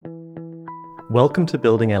Welcome to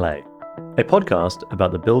Building LA, a podcast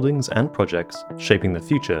about the buildings and projects shaping the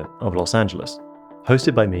future of Los Angeles,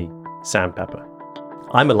 hosted by me, Sam Pepper.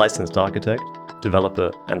 I'm a licensed architect, developer,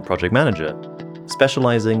 and project manager,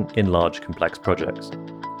 specializing in large, complex projects.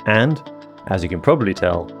 And, as you can probably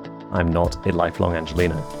tell, I'm not a lifelong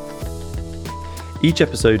Angelino. Each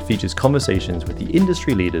episode features conversations with the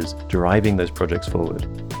industry leaders driving those projects forward.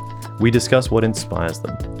 We discuss what inspires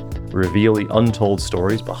them, reveal the untold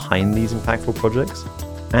stories behind these impactful projects,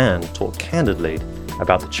 and talk candidly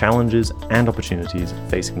about the challenges and opportunities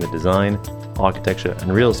facing the design, architecture,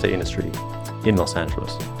 and real estate industry in Los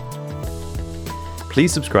Angeles.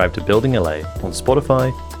 Please subscribe to Building LA on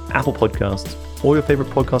Spotify, Apple Podcasts, or your favorite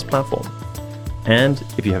podcast platform. And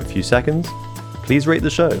if you have a few seconds, please rate the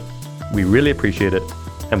show. We really appreciate it,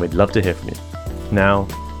 and we'd love to hear from you. Now,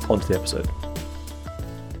 on to the episode.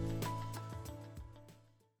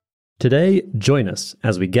 Today, join us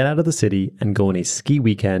as we get out of the city and go on a ski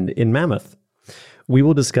weekend in Mammoth. We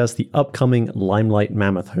will discuss the upcoming Limelight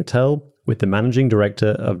Mammoth Hotel with the managing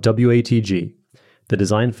director of WATG, the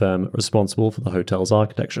design firm responsible for the hotel's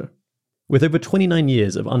architecture. With over 29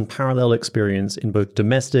 years of unparalleled experience in both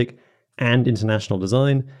domestic and international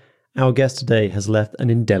design, our guest today has left an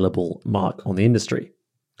indelible mark on the industry.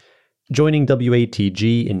 Joining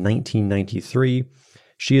WATG in 1993,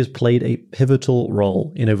 she has played a pivotal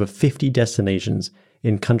role in over 50 destinations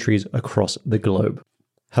in countries across the globe.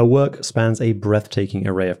 Her work spans a breathtaking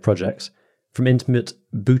array of projects, from intimate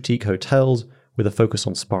boutique hotels with a focus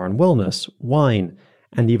on spa and wellness, wine,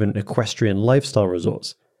 and even equestrian lifestyle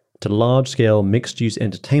resorts, to large-scale mixed-use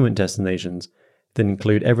entertainment destinations that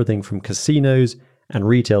include everything from casinos and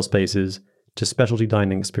retail spaces to specialty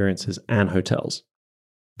dining experiences and hotels.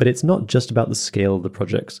 But it's not just about the scale of the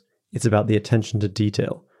projects. It's about the attention to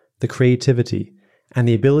detail, the creativity, and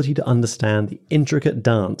the ability to understand the intricate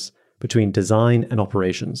dance between design and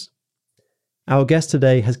operations. Our guest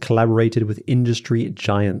today has collaborated with industry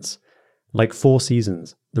giants like Four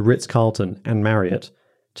Seasons, the Ritz-Carlton, and Marriott,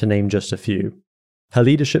 to name just a few. Her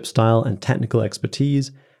leadership style and technical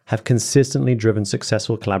expertise have consistently driven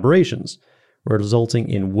successful collaborations, resulting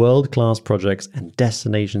in world-class projects and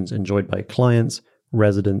destinations enjoyed by clients,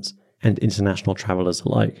 residents, and international travelers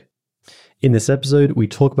alike. In this episode, we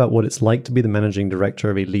talk about what it's like to be the managing director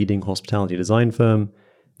of a leading hospitality design firm,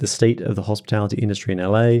 the state of the hospitality industry in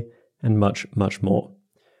LA, and much, much more.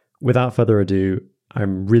 Without further ado,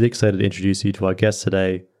 I'm really excited to introduce you to our guest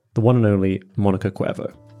today, the one and only Monica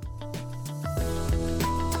Cuervo.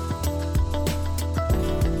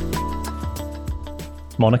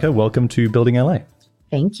 Monica, welcome to Building LA.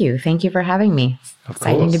 Thank you. Thank you for having me.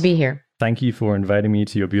 Exciting to be here. Thank you for inviting me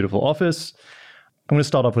to your beautiful office. I'm going to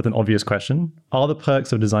start off with an obvious question. Are the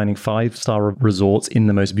perks of designing 5-star resorts in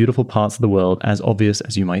the most beautiful parts of the world as obvious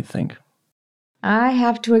as you might think? I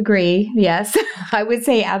have to agree. Yes, I would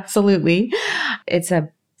say absolutely. It's a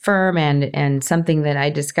firm and something that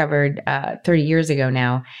I discovered 30 years ago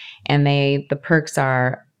now. And the perks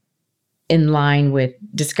are in line with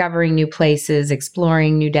discovering new places,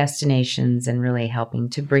 exploring new destinations, and really helping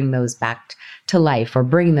to bring those back to life or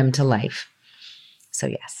bring them to life. So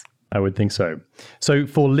yes. I would think so. So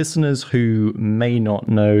for listeners who may not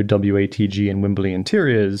know WATG and Wimberley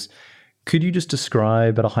Interiors, could you just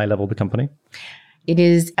describe at a high level the company? It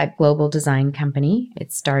is a global design company.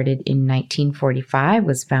 It started in 1945,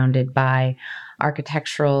 was founded by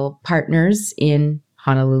architectural partners in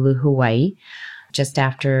Honolulu, Hawaii, just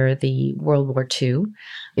after the World War II.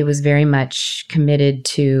 It was very much committed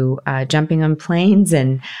to jumping on planes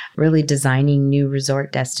and really designing new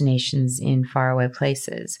resort destinations in faraway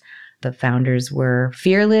places. The founders were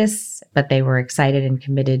fearless, but they were excited and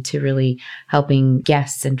committed to really helping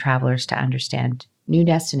guests and travelers to understand new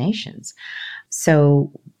destinations.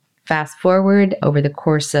 So fast forward over the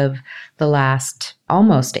course of the last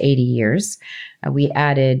almost 80 years, we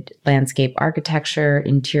added landscape architecture,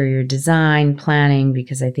 interior design, planning,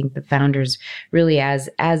 because I think the founders really, as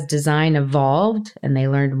design evolved and they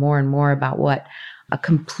learned more and more about what a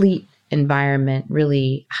complete environment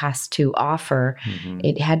really has to offer,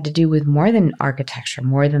 it had to do with more than architecture,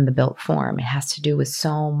 more than the built form. It has to do with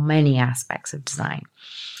so many aspects of design.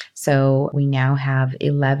 So we now have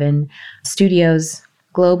 11 studios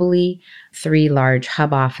globally, 3 large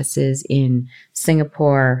hub offices in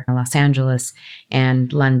Singapore, Los Angeles,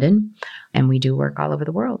 and London. And we do work all over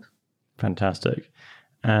the world. Fantastic.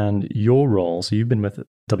 And your role, so you've been with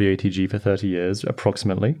WATG for 30 years,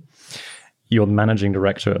 approximately. You're the managing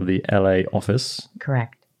director of the LA office.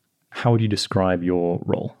 Correct. How would you describe your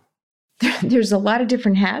role? there's a lot of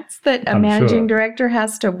different hats that a managing director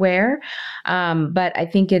has to wear. But I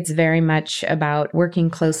think it's very much about working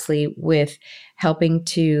closely with helping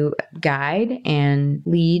to guide and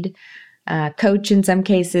lead, coach in some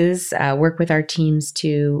cases, work with our teams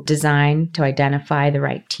to design, to identify the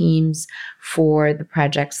right teams for the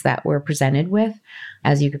projects that we're presented with.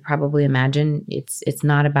 As you could probably imagine, it's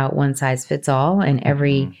not about one size fits all, and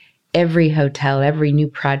every hotel, every new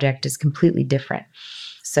project is completely different.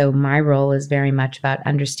 So my role is very much about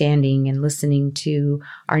understanding and listening to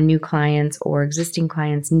our new clients or existing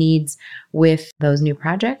clients' needs with those new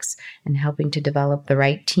projects and helping to develop the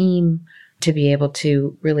right team to be able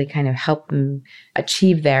to really kind of help them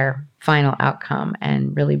achieve their final outcome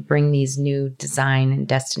and really bring these new design and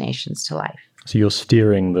destinations to life. So you're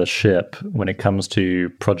steering the ship when it comes to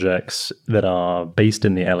projects that are based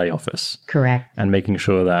in the LA office. Correct. And making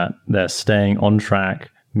sure that they're staying on track,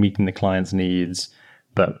 meeting the client's needs.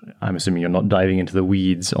 But I'm assuming you're not diving into the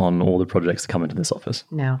weeds on all the projects that come into this office.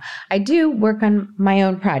 No, I do work on my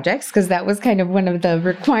own projects because that was kind of one of the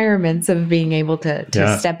requirements of being able to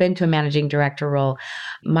step into a managing director role.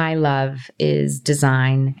 My love is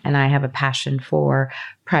design, and I have a passion for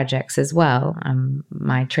projects as well.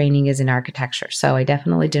 My training is in architecture, so I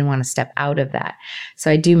definitely didn't want to step out of that.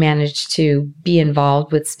 So I do manage to be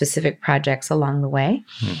involved with specific projects along the way.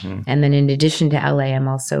 Mm-hmm. And then in addition to LA, I'm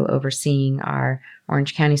also overseeing our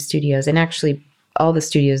Orange County studios and actually all the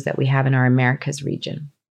studios that we have in our Americas region.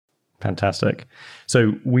 Fantastic.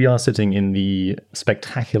 So we are sitting in the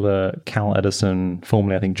spectacular Cal Edison,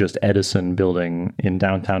 formerly I think just Edison building in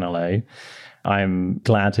downtown LA. I'm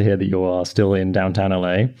glad to hear that you are still in downtown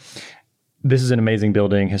LA. This is an amazing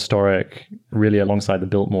building, historic, really alongside the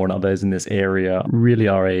Biltmore and others in this area, really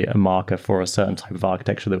are a marker for a certain type of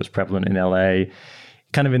architecture that was prevalent in LA,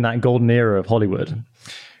 kind of in that golden era of Hollywood.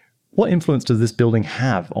 What influence does this building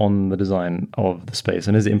have on the design of the space?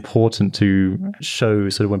 And is it important to show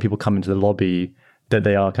sort of when people come into the lobby that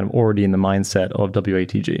they are kind of already in the mindset of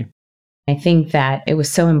WATG? I think that it was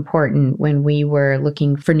so important when we were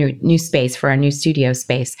looking for new space for our new studio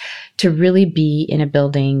space to really be in a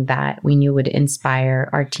building that we knew would inspire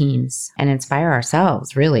our teams and inspire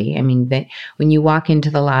ourselves, really. I mean, when you walk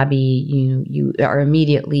into the lobby, you are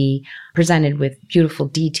immediately presented with beautiful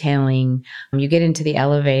detailing. You get into the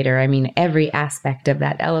elevator. I mean, every aspect of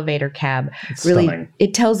that elevator cab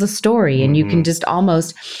it tells a story, and you can just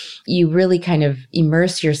you really kind of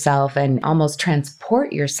immerse yourself and almost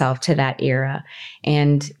transport yourself to that era.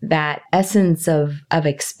 And that essence of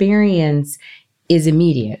experience is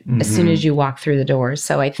immediate as soon as you walk through the doors.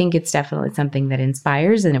 So I think it's definitely something that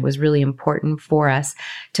inspires, and it was really important for us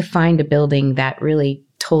to find a building that really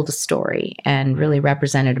told a story and really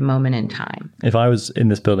represented a moment in time. If I was in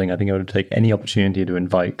this building, I think I would take any opportunity to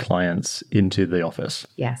invite clients into the office.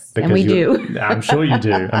 Yes, and we do. I'm sure you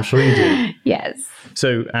do. I'm sure you do. Yes.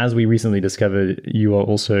 So as we recently discovered, you are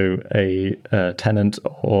also a tenant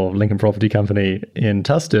of Lincoln Property Company in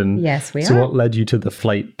Tustin. Yes, we are. So what led you to the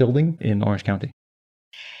Flight building in Orange County?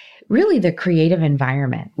 Really the creative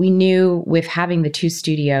environment. We knew with having the two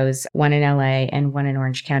studios, one in LA and one in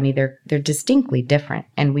Orange County, they're distinctly different.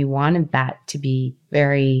 And we wanted that to be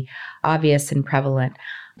very obvious and prevalent.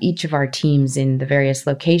 Each of our teams in the various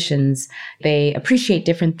locations, they appreciate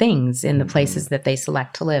different things in the places that they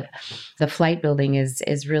select to live. The Flight building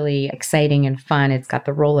is really exciting and fun. It's got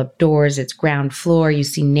the roll-up doors. It's ground floor. You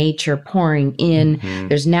see nature pouring in.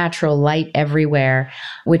 There's natural light everywhere,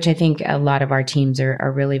 which I think a lot of our teams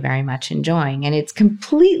are really very much enjoying. And it's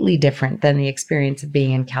completely different than the experience of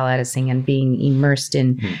being in Cal Edison and being immersed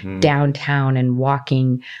in downtown and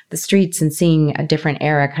walking the streets and seeing a different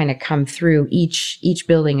era kind of come through each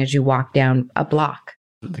building as you walk down a block.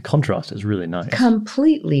 The contrast is really nice.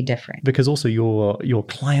 Completely different. Because also your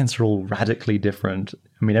clients are all radically different.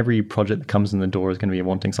 I mean, every project that comes in the door is going to be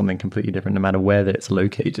wanting something completely different, no matter where that it's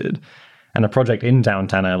located. And a project in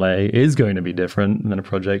downtown LA is going to be different than a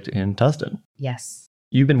project in Tustin. Yes.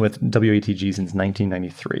 You've been with WATG since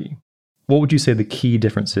 1993. What would you say the key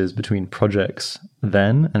differences between projects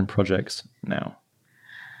then and projects now?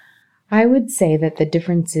 I would say that the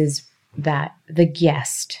difference is that the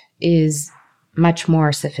guest is much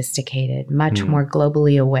more sophisticated, much more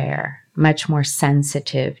globally aware, much more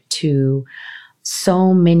sensitive to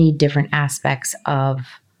so many different aspects of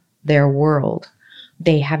their world.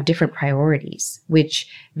 They have different priorities, which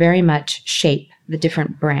very much shape the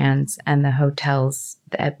different brands and the hotels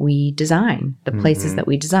that we design, the places that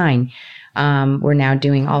we design. We're now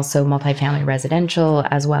doing also multifamily residential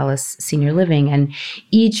as well as senior living. And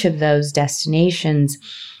each of those destinations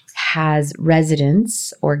has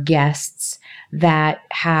residents or guests that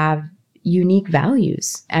have unique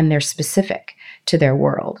values and they're specific to their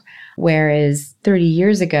world. Whereas 30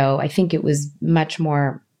 years ago, I think it was much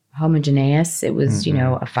more homogeneous. It was, you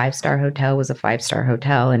know, a 5-star hotel was a 5-star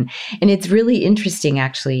hotel. And it's really interesting,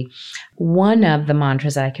 actually. One of the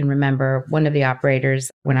mantras that I can remember, one of the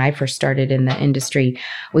operators, when I first started in the industry,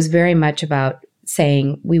 was very much about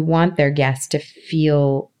saying, we want their guests to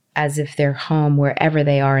feel as if they're home wherever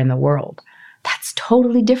they are in the world. That's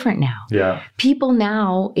totally different now. Yeah. People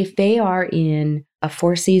now, if they are in a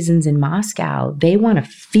Four Seasons in Moscow, they want to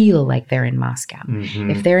feel like they're in Moscow.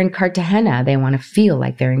 If they're in Cartagena, they want to feel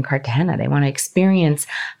like they're in Cartagena. They want to experience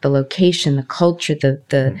the location, the culture,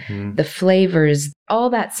 the flavors.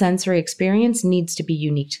 All that sensory experience needs to be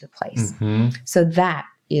unique to the place. So that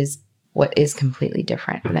is what is completely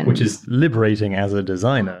different than... Which is liberating as a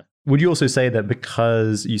designer. Would you also say that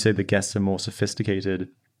because you say the guests are more sophisticated,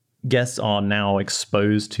 guests are now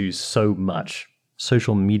exposed to so much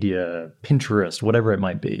social media, Pinterest, whatever it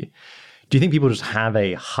might be? Do you think people just have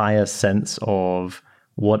a higher sense of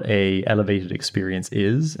what a elevated experience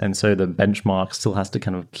is? And so the benchmark still has to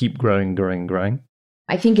kind of keep growing?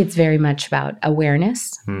 I think it's very much about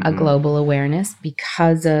awareness, a global awareness,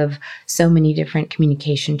 because of so many different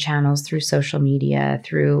communication channels through social media,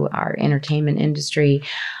 through our entertainment industry.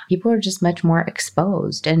 People are just much more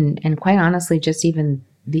exposed. And quite honestly, just even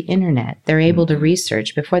the internet. They're able to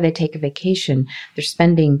research before they take a vacation. They're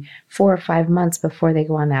spending 4 or 5 months before they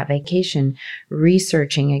go on that vacation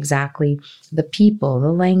researching exactly the people,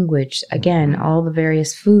 the language, again, all the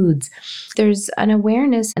various foods. There's an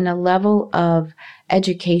awareness and a level of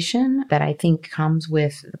education that I think comes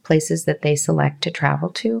with the places that they select to travel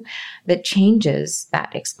to that changes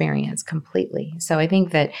that experience completely. So I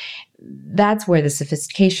think that that's where the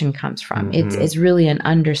sophistication comes from. It's really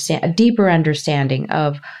a deeper understanding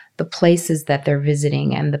of the places that they're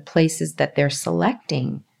visiting and the places that they're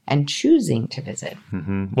selecting and choosing to visit.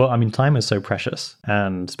 Well, I mean, time is so precious,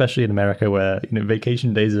 and especially in America where, you know,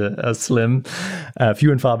 vacation days are slim,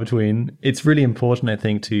 few and far between. It's really important, I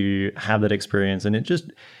think, to have that experience. And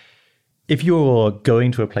if you're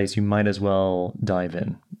going to a place, you might as well dive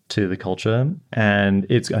in to the culture. And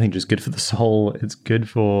it's, I think, just good for the soul.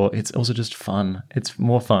 It's also just fun. It's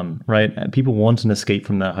more fun, right? And people want an escape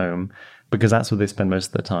from their home because that's where they spend most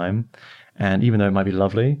of their time. And even though it might be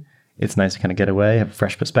lovely, it's nice to kind of get away, have a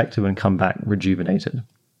fresh perspective, and come back rejuvenated.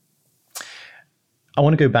 I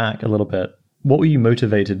want to go back a little bit. What were you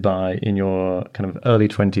motivated by in your kind of early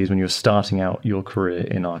 20s when you were starting out your career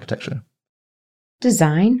in architecture?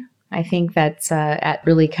 Design. I think that's at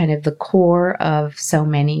really kind of the core of so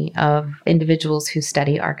many of individuals who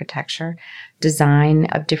study architecture. Design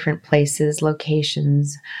of different places,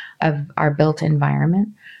 locations of our built environment.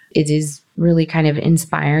 It is really kind of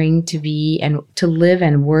inspiring to be and to live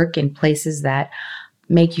and work in places that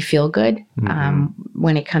make you feel good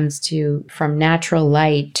when it comes to from natural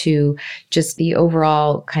light to just the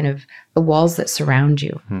overall kind of the walls that surround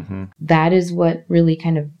you. That is what really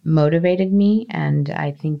kind of motivated me. And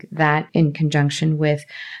I think that in conjunction with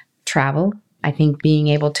travel, I think being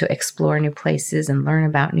able to explore new places and learn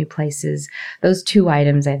about new places, those two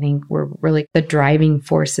items, I think, were really the driving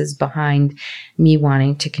forces behind me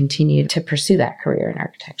wanting to continue to pursue that career in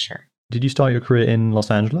architecture. Did you start your career in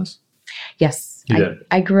Los Angeles? Yes.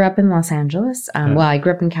 I grew up in Los Angeles. Well, I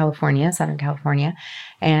grew up in California, Southern California.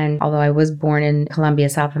 And although I was born in Colombia,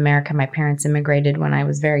 South America, my parents immigrated when I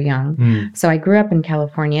was very young. So I grew up in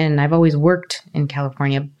California, and I've always worked in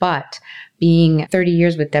California. But being 30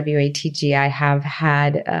 years with WATG, I have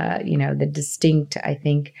had, the distinct, I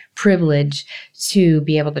think, privilege to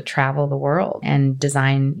be able to travel the world and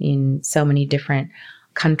design in so many different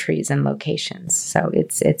countries and locations. So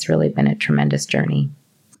it's really been a tremendous journey.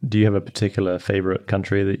 Do you have a particular favorite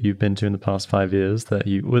country that you've been to in the past 5 years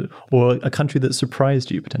or a country that surprised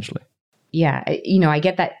you potentially? Yeah, I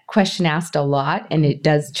get that question asked a lot, and it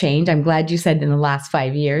does change. I'm glad you said in the last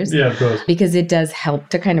 5 years. Yeah, of course. Because it does help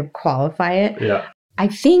to kind of qualify it. Yeah. I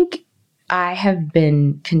think I have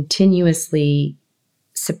been continuously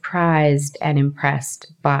surprised and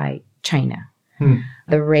impressed by China.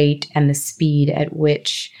 The rate and the speed at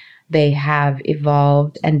which they have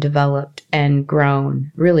evolved and developed and grown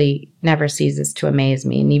really never ceases to amaze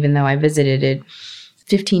me. And even though I visited it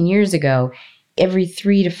 15 years ago, every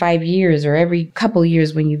 3 to 5 years or every couple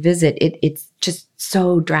years when you visit, it's just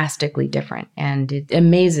so drastically different. And it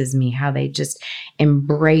amazes me how they just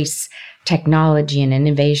embrace technology and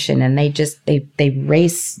innovation, and they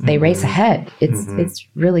race ahead. It's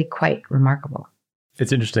really quite remarkable.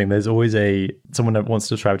 It's interesting. There's always someone that wants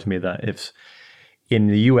to describe to me that if in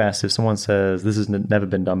the US, if someone says this has never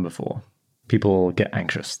been done before, people get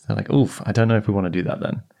anxious. They're like, oof, I don't know if we want to do that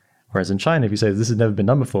then. Whereas in China, if you say this has never been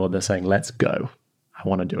done before, they're saying, let's go. I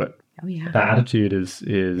want to do it. Oh yeah. That attitude is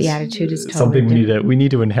the attitude is totally something different. we need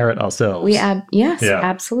to inherit ourselves. Yes, Yeah.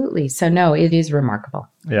 absolutely. So no, it is remarkable.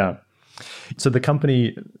 Yeah. So the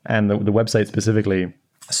company and the website specifically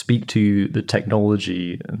speak to the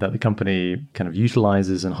technology that the company kind of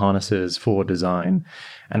utilizes and harnesses for design.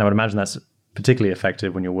 And I would imagine that's particularly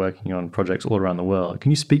effective when you're working on projects all around the world.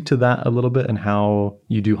 Can you speak to that a little bit and how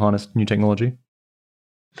you do harness new technology?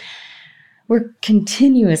 We're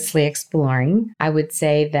continuously exploring. I would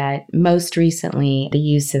say that most recently, the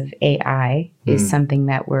use of AI is something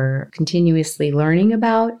that we're continuously learning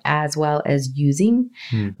about as well as using.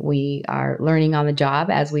 We are learning on the job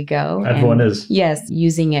as we go. Everyone is. Yes,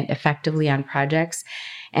 using it effectively on projects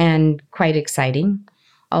and quite exciting.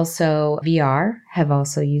 Also, VR have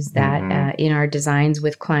also used that in our designs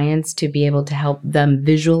with clients to be able to help them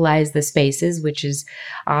visualize the spaces, which is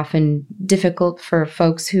often difficult for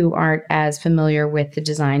folks who aren't as familiar with the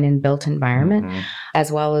design and built environment, as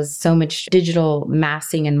well as so much digital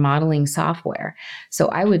massing and modeling software. So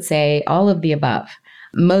I would say all of the above.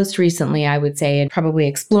 Most recently, I would say, and probably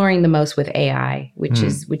exploring the most with AI, which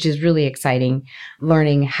is really exciting,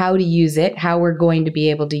 learning how to use it, how we're going to be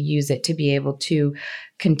able to use it to be able to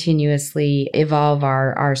continuously evolve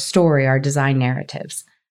our story, our design narratives.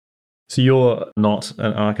 So you're not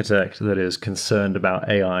an architect that is concerned about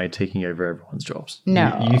AI taking over everyone's jobs.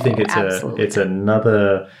 No, you think it's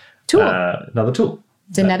another tool. Another tool.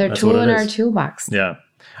 It's another tool in our toolbox. Yeah.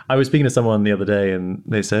 I was speaking to someone the other day and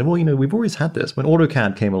they said, well, we've always had this. When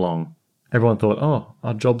AutoCAD came along, everyone thought, oh,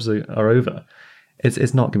 our jobs are over.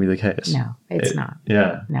 It's not going to be the case. No, it's not.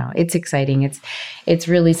 Yeah. No, it's exciting. It's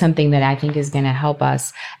really something that I think is going to help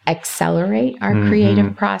us accelerate our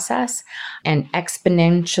creative process and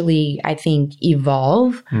exponentially, I think,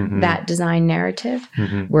 evolve that design narrative.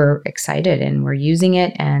 We're excited and we're using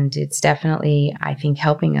it, and it's definitely, I think,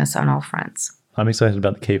 helping us on all fronts. I'm excited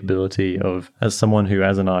about the capability of, as someone who,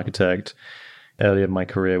 as an architect, earlier in my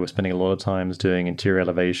career was spending a lot of times doing interior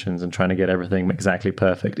elevations and trying to get everything exactly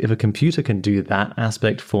perfect. If a computer can do that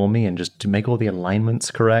aspect for me and just to make all the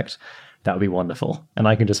alignments correct, that would be wonderful. And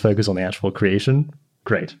I can just focus on the actual creation.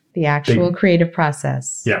 Great. The actual creative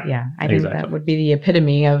process. Yeah. Yeah. I think that would be the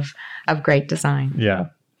epitome of great design. Yeah.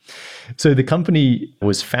 So the company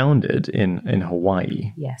was founded in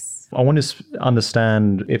Hawaii. Yes. I want to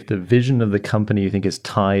understand if the vision of the company you think is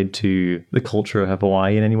tied to the culture of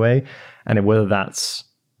Hawaii in any way, and whether that's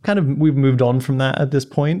kind of we've moved on from that at this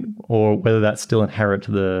point, or whether that's still inherent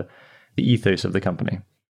to the ethos of the company.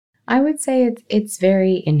 I would say it's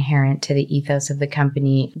very inherent to the ethos of the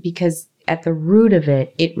company, because at the root of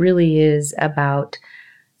it, it really is about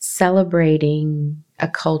celebrating a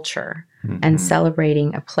culture and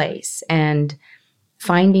celebrating a place and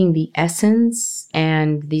finding the essence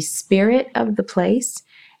and the spirit of the place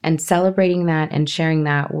and celebrating that and sharing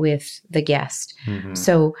that with the guest.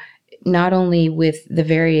 So not only with the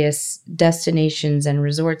various destinations and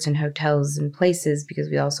resorts and hotels and places, because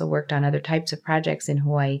we also worked on other types of projects in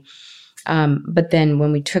Hawaii. But then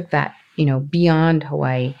when we took that, beyond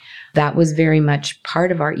Hawaii, that was very much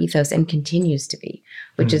part of our ethos and continues to be,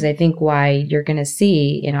 which is, I think, why you're going to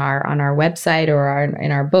see on our website or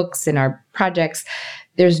in our books, in our projects,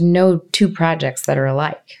 there's no two projects that are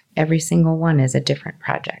alike. Every single one is a different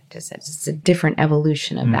project. It's a different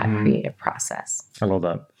evolution of that creative process. I love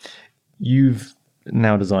that. You've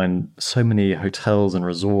now designed so many hotels and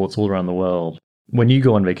resorts all around the world. When you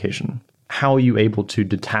go on vacation, how are you able to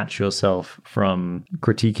detach yourself from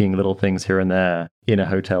critiquing little things here and there in a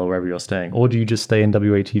hotel, wherever you're staying? Or do you just stay in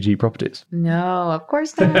WATG properties? No, of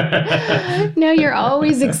course not. No, you're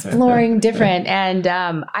always exploring different. And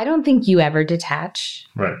I don't think you ever detach,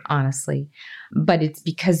 right? Honestly. But it's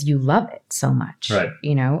because you love it so much, right?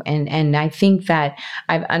 And I think that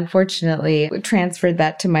I've unfortunately transferred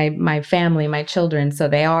that to my family, my children. So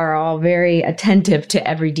they are all very attentive to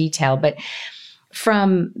every detail. But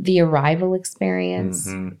from the arrival experience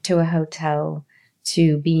to a hotel,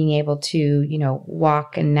 to being able to,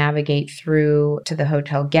 walk and navigate through to the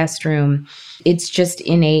hotel guest room, it's just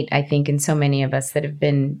innate, I think, in so many of us that have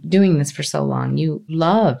been doing this for so long. You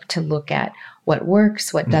love to look at what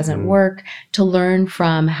works, what doesn't work, to learn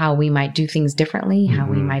from how we might do things differently, how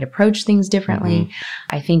we might approach things differently.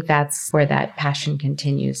 I think that's where that passion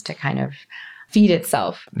continues to kind of feed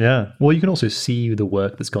itself. Yeah. Well, you can also see the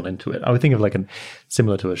work that's gone into it. I would think of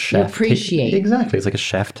similar to a chef. You appreciate. Exactly. It's like a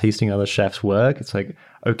chef tasting other chefs' work. It's like,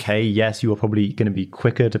 okay, yes, you are probably going to be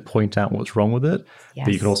quicker to point out what's wrong with it. Yes.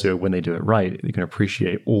 But you can also, when they do it right, you can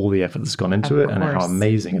appreciate all the effort that's gone into it and how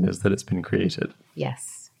amazing it is that it's been created.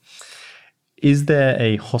 Yes. Is there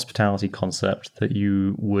a hospitality concept that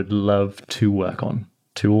you would love to work on?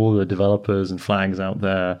 To all the developers and flags out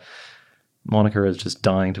there, Monica is just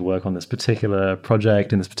dying to work on this particular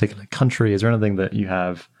project in this particular country. Is there anything that you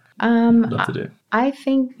have love to do? I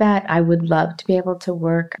think that I would love to be able to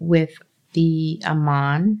work with the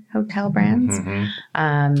Amman hotel brands.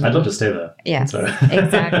 I'd love to stay there. Yes,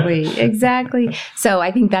 exactly. So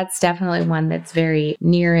I think that's definitely one that's very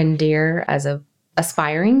near and dear as a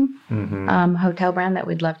aspiring hotel brand that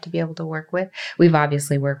we'd love to be able to work with. We've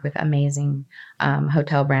obviously worked with amazing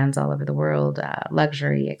hotel brands all over the world,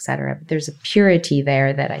 luxury, etc. But there's a purity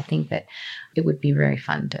there that I think that it would be very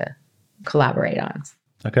fun to collaborate on.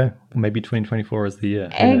 Okay, maybe 2024 is the year.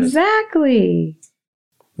 Exactly.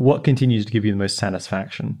 What continues to give you the most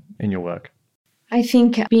satisfaction in your work? I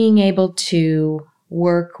think being able to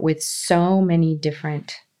work with so many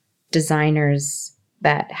different designers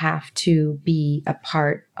that have to be a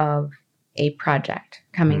part of a project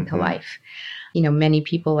coming to life. You know, many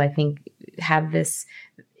people, I think, have this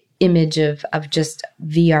image of just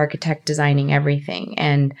the architect designing everything.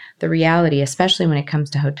 And the reality, especially when it comes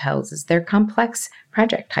to hotels, is they're complex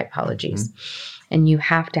project typologies. And you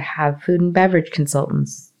have to have food and beverage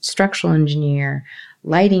consultants, structural engineer,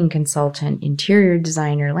 lighting consultant, interior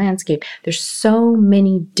designer, landscape. There's so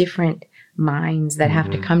many different minds that have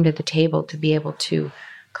to come to the table to be able to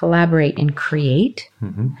collaborate and create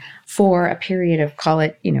for a period of, call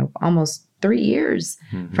it, you know, almost 3 years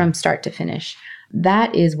from start to finish.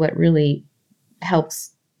 That is what really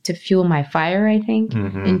helps to fuel my fire, I think,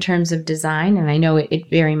 in terms of design. And I know it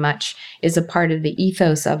very much is a part of the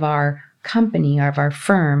ethos of our company, of our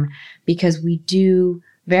firm, because we do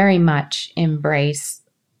very much embrace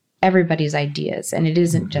everybody's ideas, and it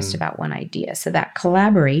isn't just about one idea. So that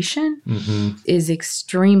collaboration is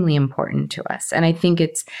extremely important to us. And I think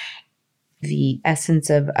it's the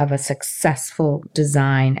essence of a successful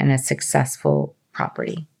design and a successful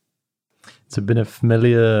property. It's been a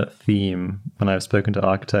familiar theme when I've spoken to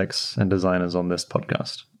architects and designers on this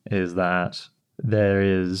podcast, is that there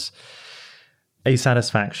is a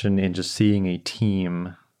satisfaction in just seeing a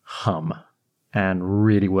team hum and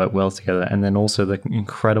really work well together. And then also the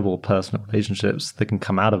incredible personal relationships that can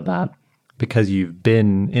come out of that because you've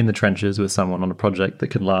been in the trenches with someone on a project that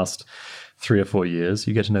could last 3 or 4 years.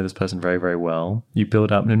 You get to know this person very, very well. You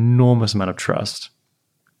build up an enormous amount of trust.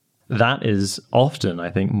 That is often, I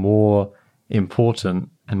think, more important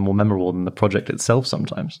and more memorable than the project itself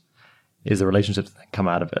sometimes, is the relationships that come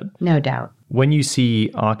out of it. No doubt. When you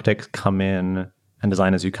see architects come in and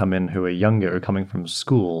designers who come in who are younger or coming from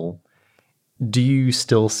school, do you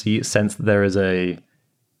still sense that there is a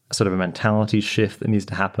sort of a mentality shift that needs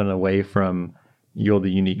to happen away from you're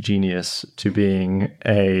the unique genius to being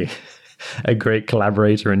a great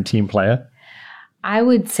collaborator and team player? I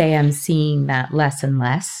would say I'm seeing that less and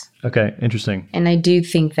less. Okay, interesting. And I do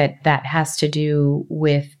think that that has to do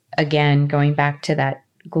with, again, going back to that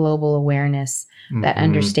global awareness, that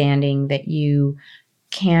understanding that you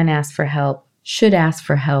can ask for help, should ask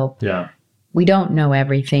for help. Yeah. We don't know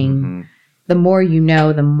everything. The more you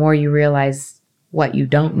know, the more you realize what you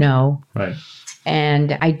don't know. Right.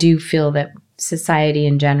 And I do feel that society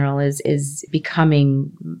in general is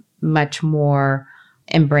becoming much more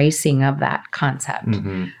embracing of that concept.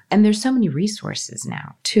 And there's so many resources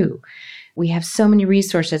now, too. We have so many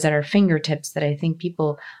resources at our fingertips that I think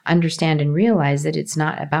people understand and realize that it's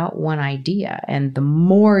not about one idea. And the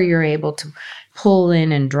more you're able to pull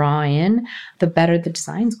in and draw in, the better the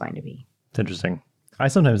design's going to be. It's interesting. I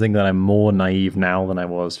sometimes think that I'm more naive now than I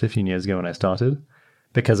was 15 years ago when I started,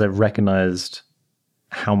 because I've recognized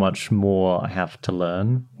how much more I have to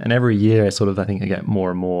learn. And every year I think I get more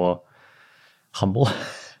and more humble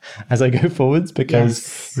as I go forwards,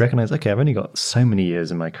 because you recognize, okay, I've only got so many years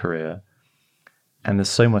in my career and there's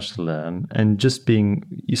so much to learn. And just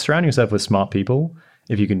you surround yourself with smart people.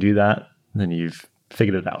 If you can do that, then you've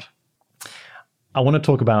figured it out. I want to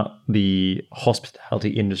talk about the hospitality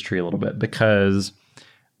industry a little bit, because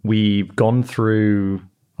we've gone through,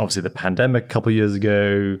 obviously, the pandemic a couple of years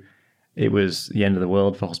ago. It was the end of the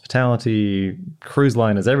world for hospitality, cruise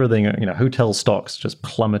liners, everything, hotel stocks just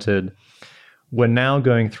plummeted. We're now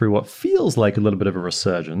going through what feels like a little bit of a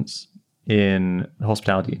resurgence in the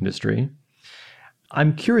hospitality industry.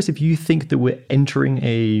 I'm curious if you think that we're entering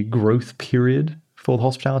a growth period for the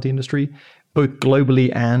hospitality industry, both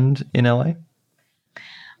globally and in LA?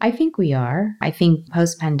 I think we are. I think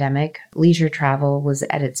post-pandemic, leisure travel was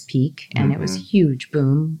at its peak, and it was a huge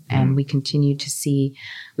boom, and we continue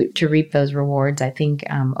to reap those rewards, I think,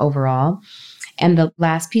 overall. And the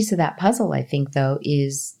last piece of that puzzle, I think, though,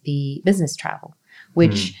 is the business travel,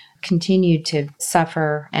 which continued to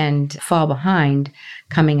suffer and fall behind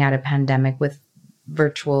coming out of pandemic with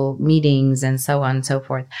virtual meetings and so on and so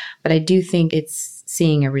forth. But I do think it's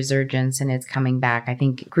seeing a resurgence and it's coming back. I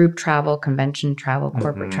think group travel, convention travel,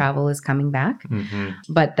 corporate travel is coming back.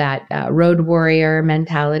 But that road warrior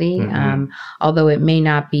mentality, although it may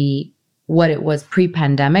not be what it was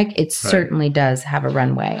pre-pandemic, it certainly does have a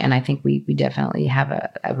runway. And I think we definitely have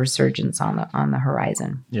a resurgence on the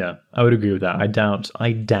horizon. Yeah, I would agree with that. I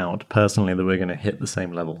doubt personally that we're going to hit the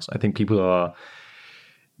same levels. I think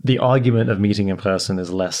the argument of meeting in person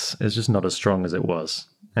is just not as strong as it was.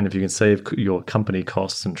 And if you can save your company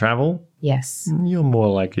costs and travel, yes, you're more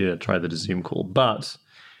likely to try the Zoom call. But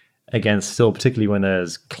again, still, particularly when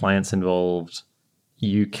there's clients involved,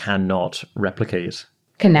 you cannot replicate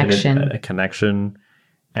a connection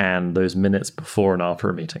and those minutes before and after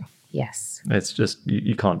a meeting. Yes. It's just,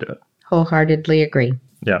 you can't do it. Wholeheartedly agree.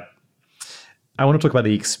 Yeah. I want to talk about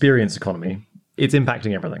the experience economy. It's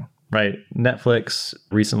impacting everything, right? Netflix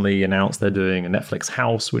recently announced they're doing a Netflix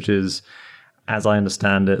house, which is, as I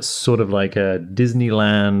understand it, sort of like a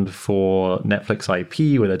Disneyland for Netflix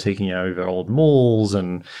IP, where they're taking over old malls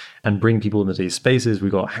and bring people into these spaces.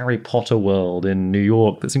 We've got Harry Potter World in New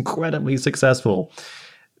York that's incredibly successful.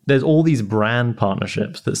 There's all these brand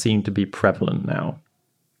partnerships that seem to be prevalent now.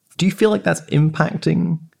 Do you feel like that's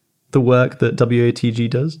impacting the work that WATG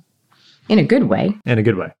does? In a good way. In a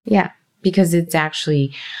good way. Yeah. Because it's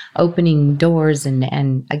actually opening doors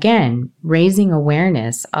and again, raising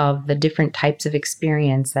awareness of the different types of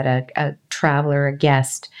experience that a traveler, a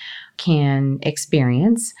guest can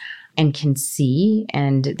experience and can see.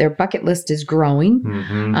 And their bucket list is growing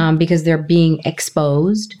because they're being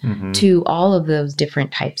exposed to all of those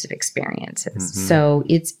different types of experiences. So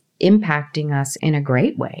it's impacting us in a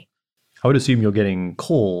great way. I would assume you're getting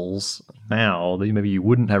calls now that maybe you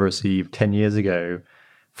wouldn't have received 10 years ago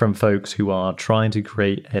from folks who are trying to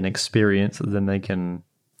create an experience that then they can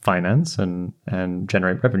finance and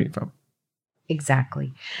generate revenue from.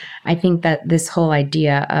 Exactly. I think that this whole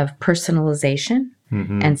idea of personalization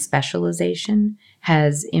and specialization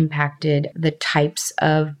has impacted the types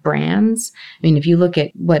of brands. I mean, if you look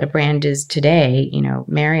at what a brand is today,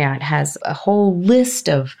 Marriott has a whole list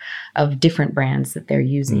of different brands that they're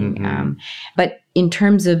using. But in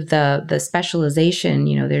terms of the specialization,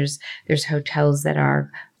 there's hotels that are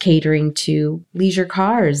catering to leisure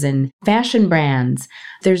cars and fashion brands.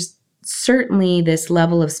 There's certainly this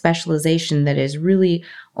level of specialization that is really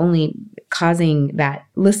only causing that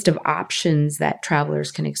list of options that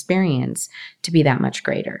travelers can experience to be that much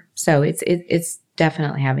greater. So it's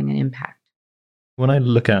definitely having an impact. When I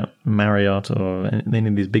look at Marriott or any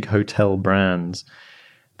of these big hotel brands,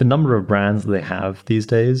 the number of brands that they have these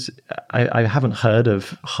days, I haven't heard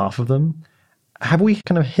of half of them. Have we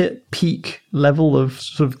kind of hit peak level of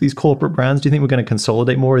sort of these corporate brands? Do you think we're going to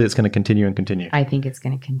consolidate more, or is it going to continue and continue? I think it's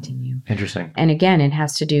going to continue. Interesting. And again, it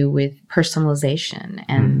has to do with personalization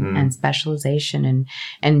and specialization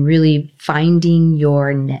and really finding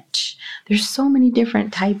your niche. There's so many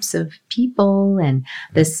different types of people and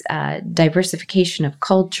this diversification of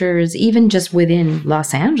cultures, even just within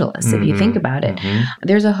Los Angeles, if you think about it.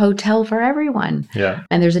 There's a hotel for everyone. Yeah.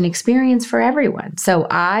 And there's an experience for everyone. So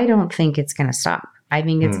I don't think it's going to stop. I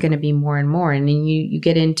think it's going to be more and more. And then you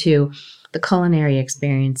get into the culinary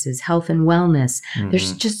experiences, health and wellness.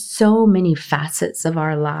 There's just so many facets of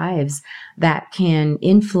our lives that can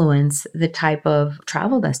influence the type of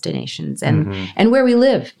travel destinations and where we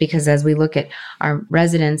live. Because as we look at our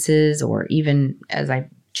residences, or even as I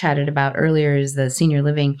chatted about earlier, is the senior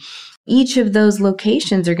living, each of those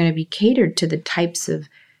locations are going to be catered to the types of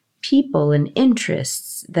people and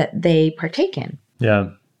interests that they partake in.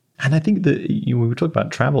 Yeah. And I think that we talk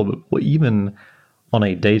about travel, but even on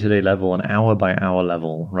a day-to-day level, an hour-by-hour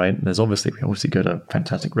level, right? We obviously go to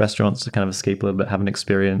fantastic restaurants to kind of escape a little bit, have an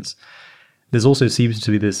experience. There's also seems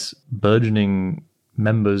to be this burgeoning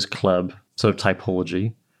members club sort of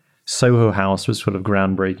typology. Soho House was sort of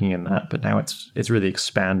groundbreaking in that, but now it's really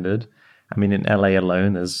expanded. I mean, in LA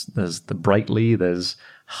alone, there's the Brightly, there's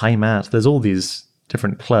Heimat, there's all these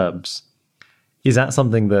different clubs. Is that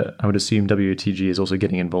something that I would assume WATG is also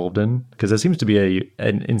getting involved in? Because there seems to be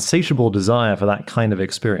an insatiable desire for that kind of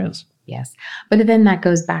experience. Yes. But then that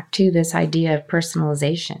goes back to this idea of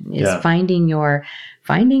personalization, is finding your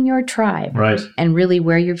tribe, right, and really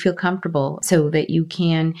where you feel comfortable so that you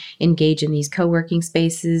can engage in these co-working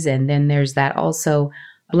spaces. And then there's that also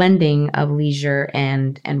blending of leisure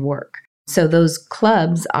and work. So those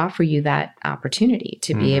clubs offer you that opportunity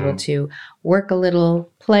to be able to work a little,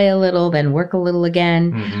 play a little, then work a little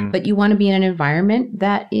again. But you want to be in an environment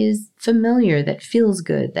that is familiar, that feels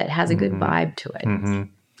good, that has a good vibe to it.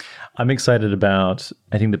 I'm excited about,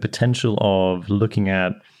 I think, the potential of looking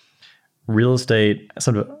at real estate,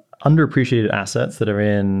 sort of underappreciated assets that are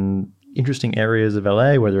in interesting areas of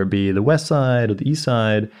LA, whether it be the west side or the east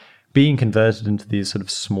side, being converted into these sort of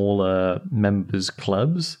smaller members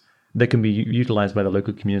clubs that can be utilized by the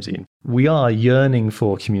local community. We are yearning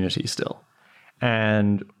for community still.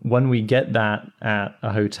 And when we get that at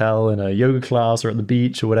a hotel, in a yoga class, or at the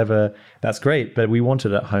beach or whatever, that's great. But we want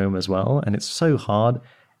it at home as well. And it's so hard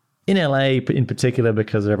in LA in particular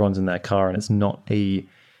because everyone's in their car and it's not a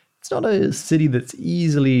city that's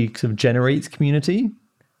easily sort of generates community.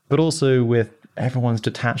 But also with everyone's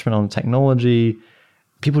detachment on technology,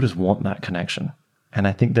 people just want that connection. And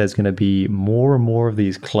I think there's going to be more and more of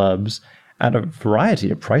these clubs at a variety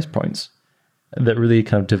of price points that really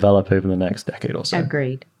kind of develop over the next decade or so.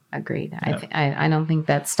 Agreed. Yeah. I don't think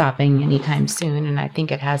that's stopping anytime soon. And I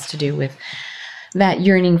think it has to do with that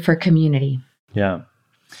yearning for community. Yeah.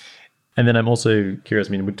 And then I'm also curious,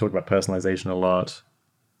 I mean, we talk about personalization a lot.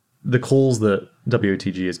 The calls that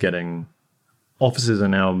WOTG is getting, offices are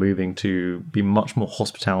now moving to be much more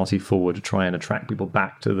hospitality forward to try and attract people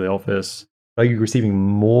back to the office. Are you receiving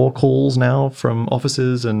more calls now from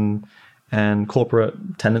offices and corporate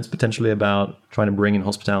tenants potentially about trying to bring in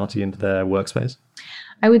hospitality into their workspace?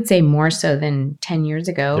 I would say more so than 10 years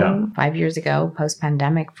ago, Yeah. 5 years ago,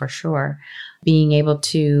 post-pandemic for sure. Being able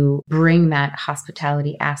to bring that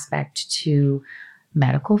hospitality aspect to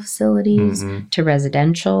medical facilities, to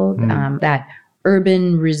residential, that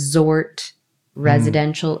urban resort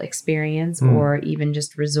residential experience, or even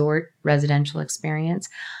just resort residential experience,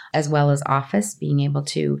 as well as office, being able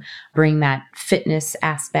to bring that fitness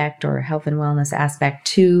aspect or health and wellness aspect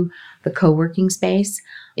to the co-working space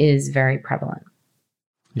is very prevalent.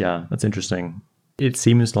 Yeah, that's interesting. It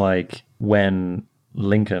seems like when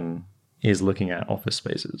Lincoln is looking at office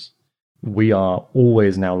spaces, we are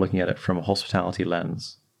always now looking at it from a hospitality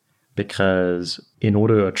lens. Because in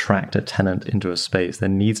order to attract a tenant into a space, there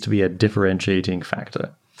needs to be a differentiating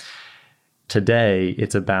factor. Today,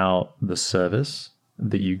 it's about the service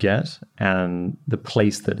that you get and the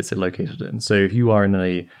place that it's located in. So if you are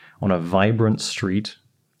on a vibrant street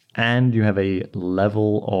and you have a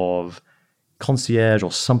level of concierge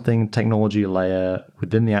or something technology layer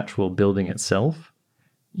within the actual building itself,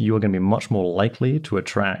 you are going to be much more likely to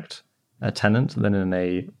attract a tenant than in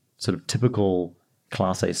a sort of typical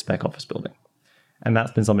Class A spec office building. And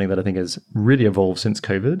that's been something that I think has really evolved since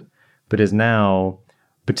COVID, but is now,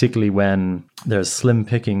 particularly when there's slim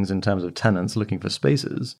pickings in terms of tenants looking for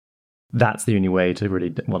spaces, that's the only way to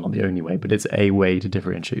really, well, not the only way, but it's a way to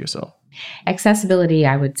differentiate yourself. Accessibility,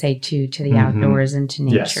 I would say, to the outdoors and to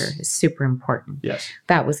nature Yes. is super important. Yes.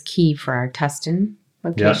 That was key for our Tustin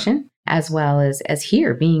location, as well as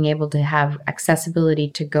here, being able to have accessibility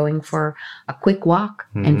to going for a quick walk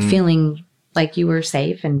and feeling like you were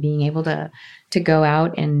safe and being able to go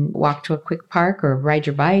out and walk to a quick park or ride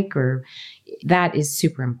your bike, or that is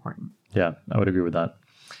super important. Yeah, I would agree with that.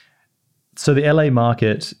 So the LA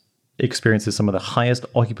market experiences some of the highest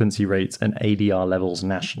occupancy rates and ADR levels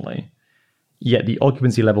nationally. Yet the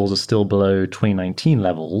occupancy levels are still below 2019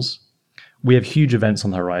 levels. We have huge events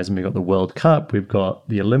on the horizon. We've got the World Cup, we've got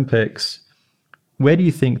the Olympics. Where do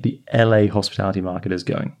you think the LA hospitality market is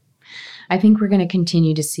going? I think we're going to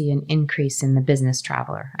continue to see an increase in the business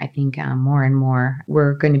traveler. I think more and more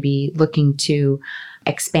we're going to be looking to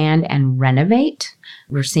expand and renovate.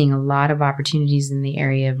 We're seeing a lot of opportunities in the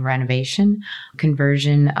area of renovation,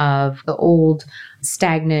 conversion of the old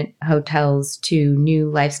stagnant hotels to new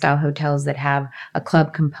lifestyle hotels that have a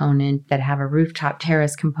club component, that have a rooftop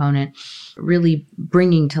terrace component, really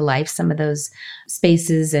bringing to life some of those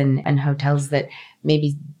spaces and hotels that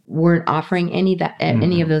maybe weren't offering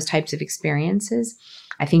any of those types of experiences.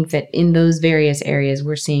 I think that in those various areas,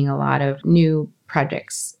 we're seeing a lot of new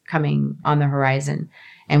projects coming on the horizon,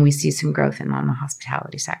 and we see some growth on the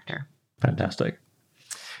hospitality sector. Fantastic.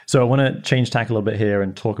 So I want to change tack a little bit here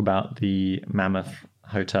and talk about the Mammoth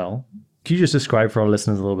Hotel. Can you just describe for our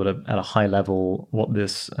listeners a little bit at a high level what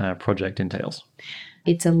this project entails?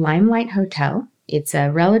 It's a Limelight hotel. It's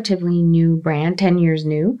a relatively new brand, 10 years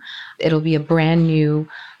new. It'll be a brand new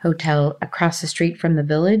hotel across the street from the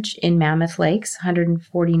Village in Mammoth Lakes,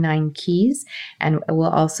 149 keys. And we'll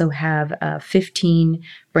also have 15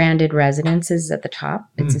 branded residences at the top.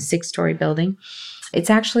 It's a 6-story building. It's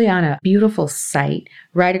actually on a beautiful site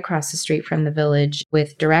right across the street from the Village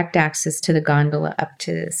with direct access to the gondola up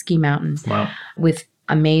to Ski Mountain. Wow. With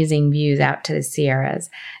amazing views out to the Sierras.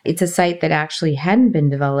 It's a site that actually hadn't been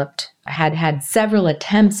developed, had several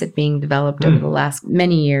attempts at being developed over the last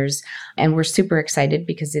many years. And we're super excited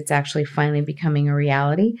because it's actually finally becoming a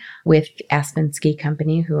reality with Aspen Ski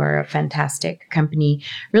Company, who are a fantastic company,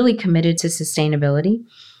 really committed to sustainability.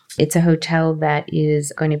 It's a hotel that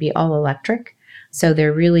is going to be all electric. So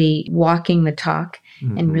they're really walking the talk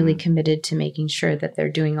and really committed to making sure that they're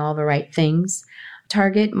doing all the right things.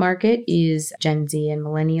 Target market is Gen Z and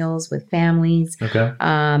millennials with families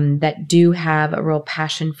that do have a real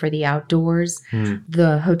passion for the outdoors.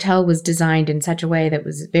 The hotel was designed in such a way that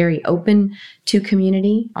was very open to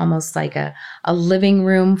community, almost like a living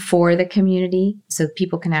room for the community. So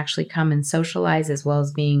people can actually come and socialize as well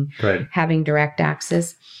as having direct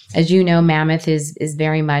access. As you know, Mammoth is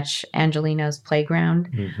very much Angelino's playground.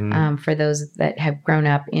 For those that have grown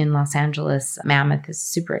up in Los Angeles, Mammoth is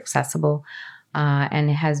super accessible. And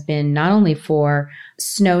it has been not only for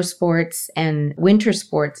snow sports and winter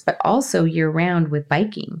sports, but also year-round with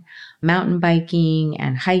biking, mountain biking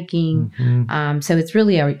and hiking. So it's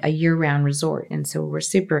really a year-round resort. And so we're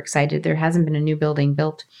super excited. There hasn't been a new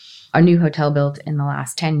hotel built in the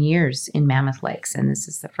last 10 years in Mammoth Lakes. And this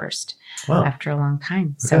is the first after a long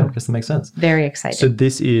time. So I guess that makes sense. Very excited. So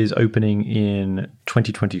this is opening in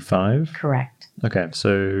 2025? Correct. Okay.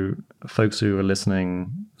 So folks who are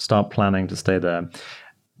listening, start planning to stay there.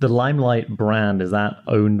 The Limelight brand, is that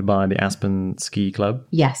owned by the Aspen Ski Club?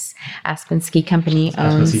 Yes. Aspen Ski Company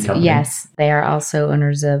owns. Yes. They are also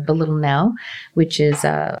owners of the Little Nell, which is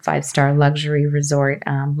a 5-star luxury resort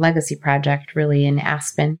legacy project really in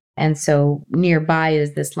Aspen. And so nearby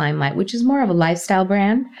is this Limelight, which is more of a lifestyle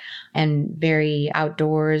brand and very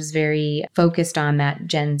outdoors, very focused on that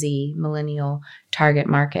Gen Z millennial target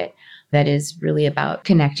market that is really about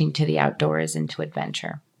connecting to the outdoors and to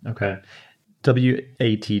adventure. Okay.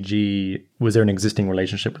 WATG, was there an existing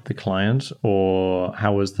relationship with the client, or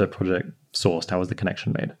how was the project sourced? How was the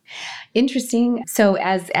connection made? Interesting. So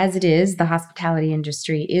as it is, the hospitality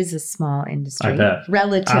industry is a small industry. I bet.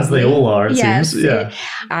 Relatively. As they all are, it seems. Yeah.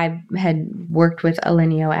 I had worked with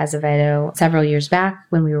Alineo Azevedo several years back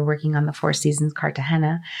when we were working on the Four Seasons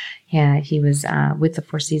Cartagena. Yeah, he was with the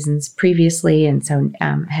Four Seasons previously, and so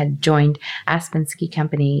had joined Aspen Ski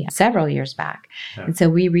Company several years back. Yeah. And so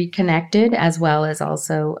we reconnected, as well as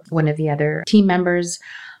also one of the other team members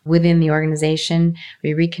within the organization.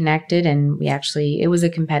 We reconnected, and it was a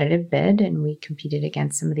competitive bid, and we competed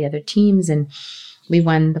against some of the other teams, and we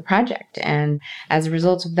won the project. And as a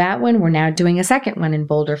result of that one, we're now doing a second one in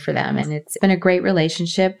Boulder for them. And it's been a great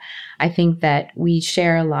relationship. I think that we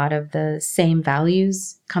share a lot of the same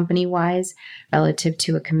values company-wise relative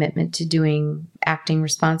to a commitment to acting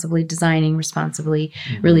responsibly, designing responsibly,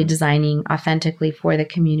 really designing authentically for the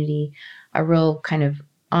community, a real kind of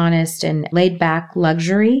honest and laid back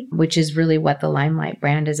luxury, which is really what the Limelight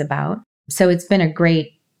brand is about. So it's been a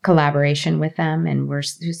great collaboration with them, and we're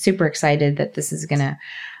super excited that this is going to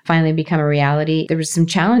finally become a reality. There was some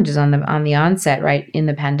challenges on the onset, right, in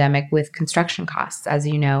the pandemic with construction costs. As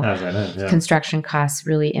you know, construction costs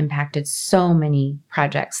really impacted so many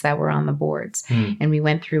projects that were on the boards. And we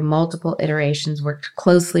went through multiple iterations, worked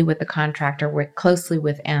closely with the contractor, worked closely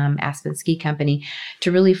with Aspen Ski Company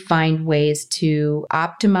to really find ways to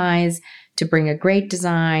optimize, to bring a great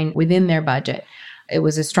design within their budget. It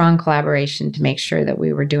was a strong collaboration to make sure that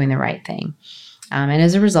we were doing the right thing. And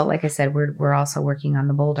as a result, like I said, we're also working on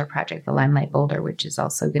the Boulder project, the Limelight Boulder, which is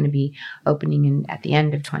also going to be opening at the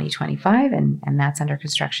end of 2025. And that's under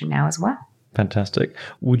construction now as well. Fantastic.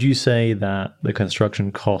 Would you say that the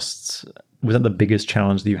construction costs, was that the biggest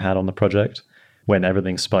challenge that you had on the project when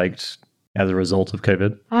everything spiked as a result of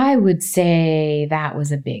COVID? I would say that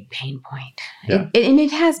was a big pain point. Yeah. And it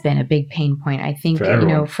has been a big pain point, I think,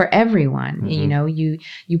 for everyone.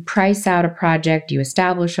 You price out a project, you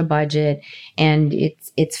establish a budget, and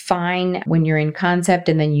it's fine when you're in concept,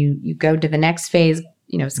 and then you go to the next phase,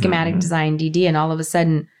 schematic design, DD, and all of a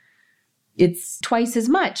sudden it's twice as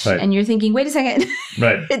much. Right. And you're thinking, wait a second,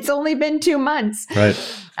 right. It's only been 2 months.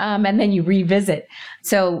 Right. And then you revisit.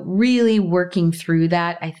 So really working through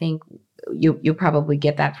that, I think, you'll probably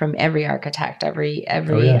get that from every architect, every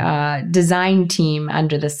design team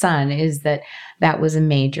under the sun, is that was a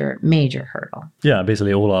major hurdle. Yeah,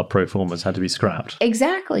 basically all our pro formas had to be scrapped.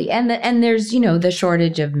 Exactly. And there's, the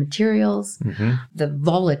shortage of materials, the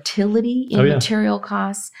volatility in material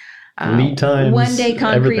costs. Lead times. One day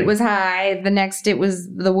concrete was high, the next it was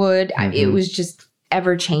the wood. It was just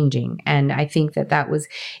ever changing. And I think it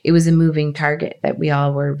was a moving target that we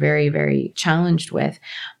all were very, very challenged with,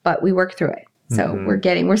 but we worked through it. So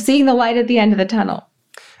we're seeing the light at the end of the tunnel.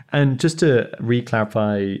 And just to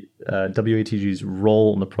re-clarify WATG's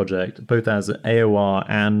role on the project, both as AOR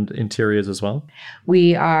and interiors as well?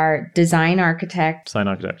 We are design architect,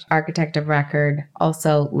 architect of record,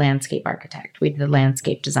 also landscape architect. We do the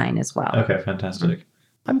landscape design as well. Okay, fantastic.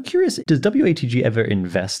 I'm curious, does WATG ever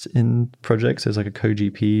invest in projects as like a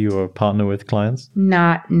co-GP or partner with clients?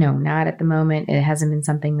 Not at the moment. It hasn't been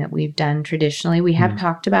something that we've done traditionally. We have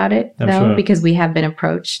talked about it, though, because we have been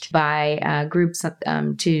approached by groups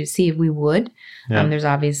to see if we would. Yeah. There's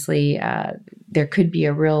obviously, there could be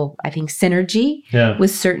a real, I think, synergy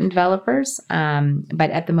with certain developers.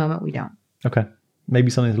 But at the moment, we don't. Okay.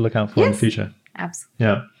 Maybe something to look out for in the future. Absolutely.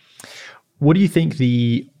 Yeah. What do you think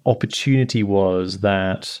the opportunity was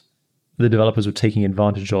that the developers were taking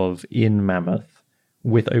advantage of in Mammoth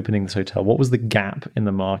with opening this hotel? What was the gap in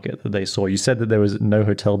the market that they saw? You said that there was no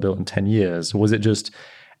hotel built in 10 years. Was it just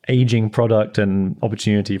aging product and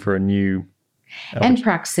opportunity for a new... And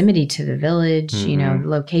proximity to the village,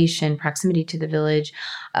 location, proximity to the village,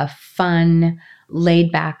 a fun,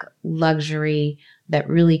 laid back luxury that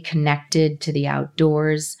really connected to the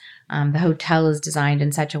outdoors. The hotel is designed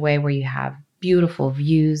in such a way where you have beautiful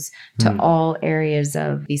views to all areas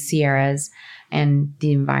of the Sierras and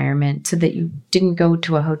the environment, so that you didn't go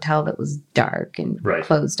to a hotel that was dark and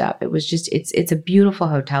closed up. It was just, it's a beautiful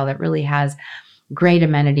hotel that really has great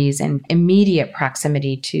amenities and immediate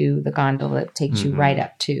proximity to the gondola that takes you right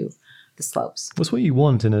up to the slopes. That's what you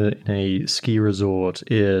want in a ski resort,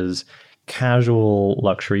 is casual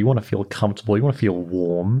luxury. You want to feel comfortable. You want to feel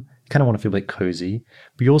warm. Kind of want to feel a bit cozy,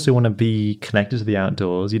 but you also want to be connected to the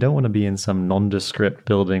outdoors. You don't want to be in some nondescript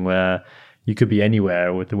building where you could be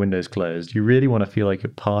anywhere with the windows closed. You really want to feel like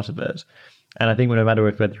you're part of it. And I think no matter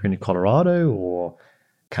whether you're in Colorado or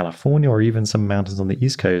California or even some mountains on the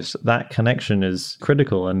East Coast, that connection is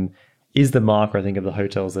critical and is the marker, I think, of the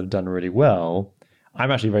hotels that have done really well.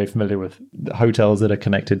 I'm actually very familiar with the hotels that are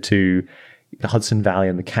connected to the Hudson Valley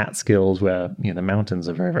and the Catskills, where the mountains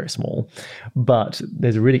are very, very small. But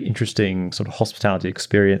there's a really interesting sort of hospitality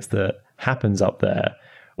experience that happens up there,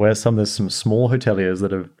 where there's some small hoteliers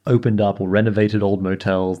that have opened up or renovated old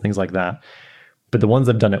motels, things like that. But the ones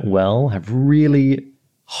that have done it well have really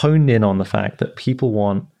honed in on the fact that people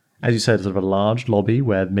want, as you said, sort of a large lobby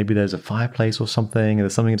where maybe there's a fireplace or something, and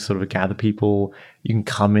there's something to sort of gather people. You can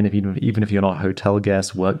come in, even if you're not a hotel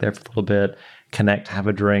guest, work there for a little bit, connect, have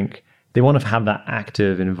a drink. They want to have that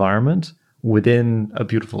active environment within a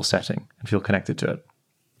beautiful setting and feel connected to it,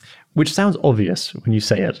 which sounds obvious when you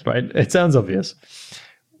say it, right? It sounds obvious.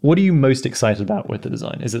 What are you most excited about with the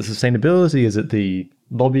design? Is it sustainability? Is it the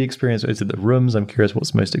lobby experience? Or is it the rooms? I'm curious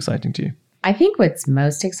what's most exciting to you. I think what's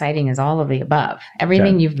most exciting is all of the above.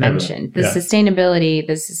 Everything you've mentioned. The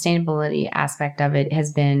sustainability aspect of it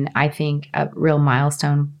has been, I think, a real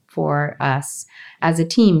milestone for us as a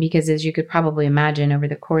team, because as you could probably imagine, over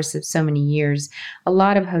the course of so many years, a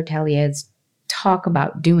lot of hoteliers talk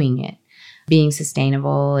about doing it, being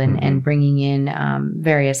sustainable and bringing in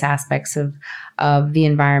various aspects of the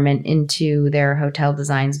environment into their hotel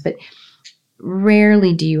designs. But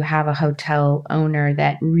rarely do you have a hotel owner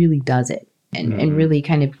that really does it and really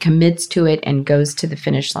kind of commits to it and goes to the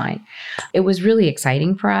finish line. It was really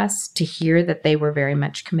exciting for us to hear that they were very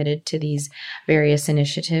much committed to these various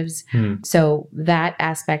initiatives. So that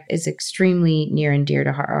aspect is extremely near and dear to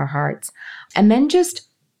our hearts. And then just,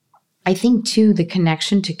 I think, too, the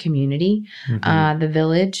connection to community. The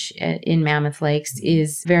village in Mammoth Lakes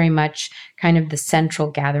is very much kind of the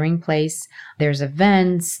central gathering place. There's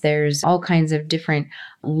events, there's all kinds of different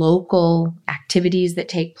local activities that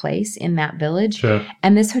take place in that village. Sure.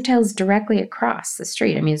 And this hotel is directly across the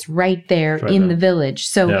street. I mean, it's right there in the village.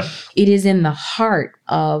 So it is in the heart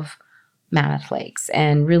of Mammoth Lakes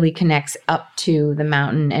and really connects up to the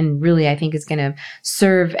mountain, and really, I think, is going to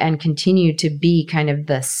serve and continue to be kind of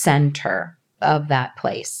the center of that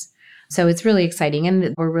place. So it's really exciting,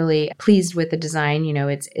 and we're really pleased with the design.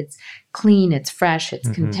 It's clean, it's fresh, it's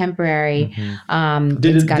contemporary.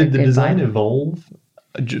 Did the design evolve,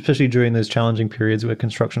 especially during those challenging periods where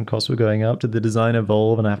construction costs were going up? Did the design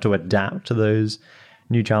evolve and have to adapt to those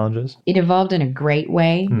new challenges? It evolved in a great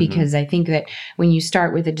way, because I think that when you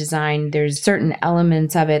start with a design, there's certain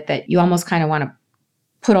elements of it that you almost kind of want to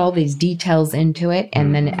put all these details into it.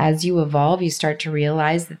 And then as you evolve, you start to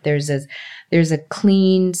realize that there's a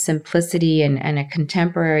clean simplicity and a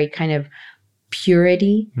contemporary kind of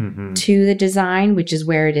purity to the design, which is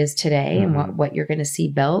where it is today and what you're going to see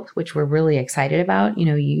built, which we're really excited about,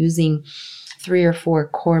 using 3 or 4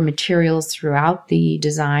 core materials throughout the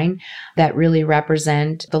design that really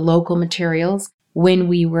represent the local materials. When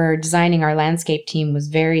we were designing, our landscape team was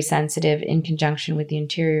very sensitive, in conjunction with the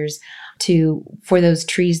interiors, for those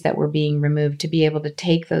trees that were being removed, to be able to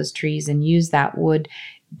take those trees and use that wood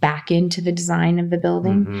back into the design of the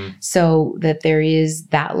building, so that there is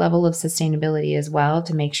that level of sustainability as well,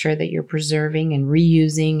 to make sure that you're preserving and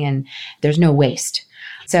reusing and there's no waste.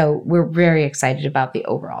 So we're very excited about the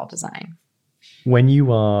overall design. When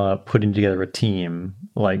you are putting together a team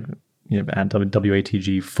like at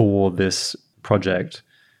WATG for this project,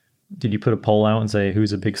 did you put a poll out and say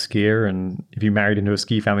who's a big skier, and if you married into a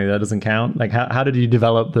ski family that doesn't count? Like how did you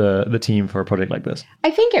develop the team for a project like this?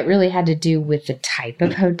 I think it really had to do with the type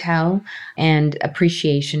of hotel and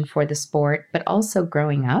appreciation for the sport, but also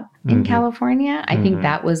growing up in California. I think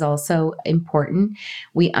that was also important.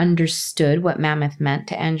 We understood what Mammoth meant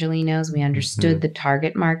to Angelenos. We understood the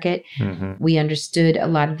target market. We understood a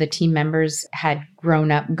lot of the team members had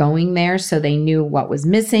grown up going there, so they knew what was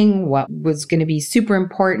missing, what was going to be super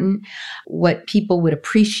important, what people would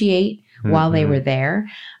appreciate while they were there.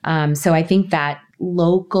 So I think that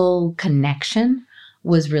local connection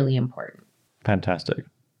was really important. Fantastic.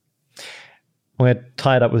 I'm going to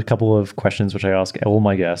tie it up with a couple of questions which I ask all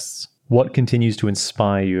my guests. What continues to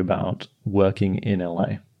inspire you about working in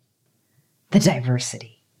LA? The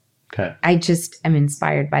diversity. Okay. I just am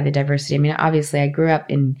inspired by the diversity. I mean, obviously I grew up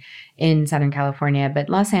in Southern California, but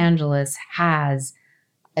Los Angeles has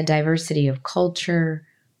a diversity of culture,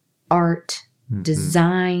 art,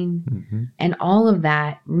 design, and all of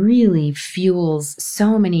that really fuels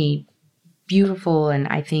so many beautiful and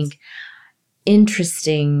I think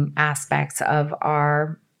interesting aspects of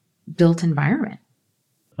our built environment.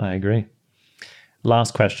 I agree.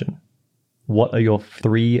 Last question. What are your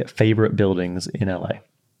 3 favorite buildings in LA?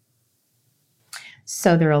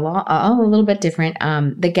 So they're all a little bit different.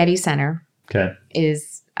 The Getty Center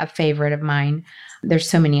is a favorite of mine. There's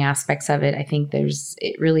so many aspects of it. I think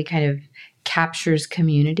it really kind of captures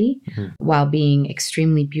community while being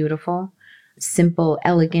extremely beautiful, simple,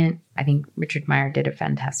 elegant. I think Richard Meyer did a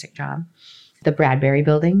fantastic job. The Bradbury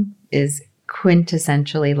Building is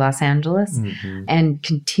quintessentially Los Angeles and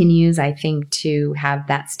continues, I think, to have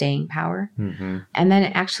that staying power. And then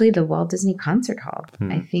actually the Walt Disney Concert Hall.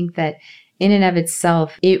 I think that in and of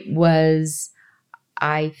itself, it was,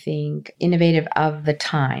 I think, innovative of the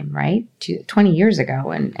time, right? 20 years ago,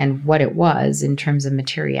 and what it was in terms of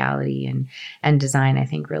materiality and design, I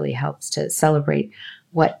think really helps to celebrate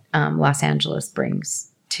what Los Angeles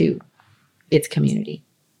brings to its community.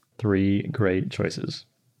 3 great choices.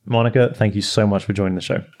 Monica, thank you so much for joining the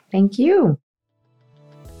show. Thank you.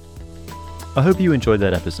 I hope you enjoyed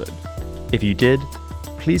that episode. If you did,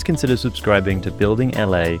 please consider subscribing to Building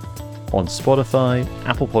LA on Spotify,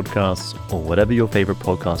 Apple Podcasts, or whatever your favorite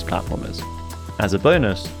podcast platform is. As a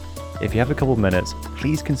bonus, if you have a couple minutes,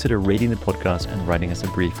 please consider rating the podcast and writing us a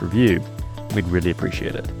brief review. We'd really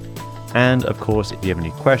appreciate it. And of course, if you have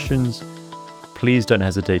any questions, please don't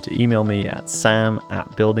hesitate to email me at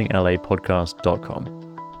sam@buildinglapodcast.com.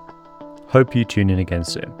 Hope you tune in again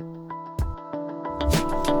soon.